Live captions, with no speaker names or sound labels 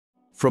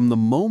From the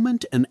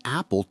moment an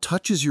apple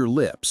touches your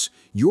lips,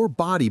 your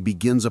body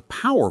begins a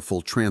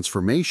powerful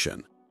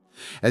transformation.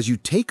 As you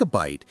take a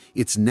bite,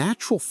 its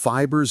natural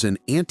fibers and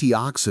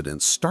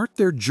antioxidants start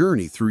their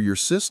journey through your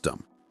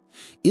system.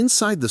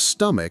 Inside the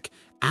stomach,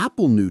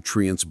 apple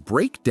nutrients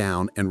break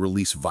down and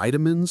release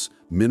vitamins,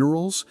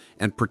 minerals,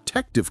 and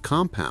protective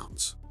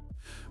compounds.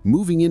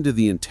 Moving into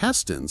the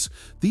intestines,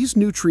 these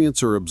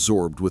nutrients are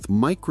absorbed with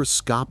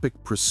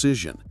microscopic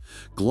precision,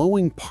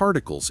 glowing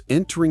particles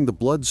entering the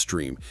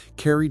bloodstream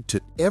carried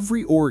to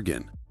every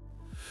organ.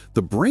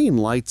 The brain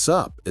lights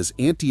up as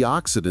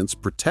antioxidants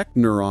protect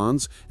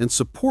neurons and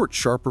support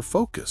sharper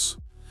focus.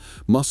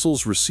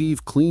 Muscles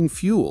receive clean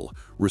fuel,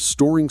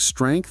 restoring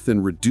strength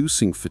and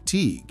reducing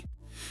fatigue.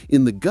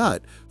 In the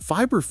gut,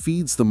 fiber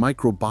feeds the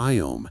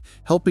microbiome,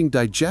 helping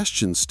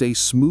digestion stay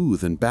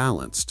smooth and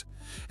balanced.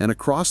 And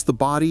across the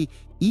body,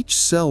 each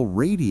cell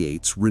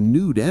radiates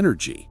renewed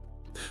energy.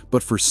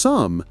 But for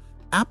some,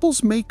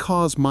 apples may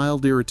cause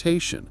mild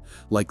irritation,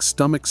 like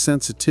stomach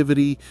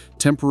sensitivity,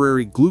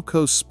 temporary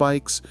glucose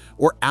spikes,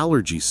 or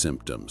allergy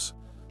symptoms.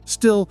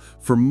 Still,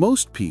 for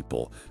most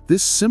people,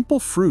 this simple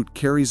fruit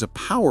carries a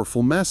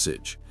powerful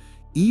message.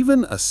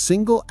 Even a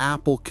single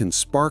apple can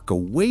spark a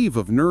wave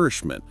of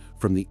nourishment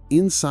from the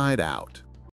inside out.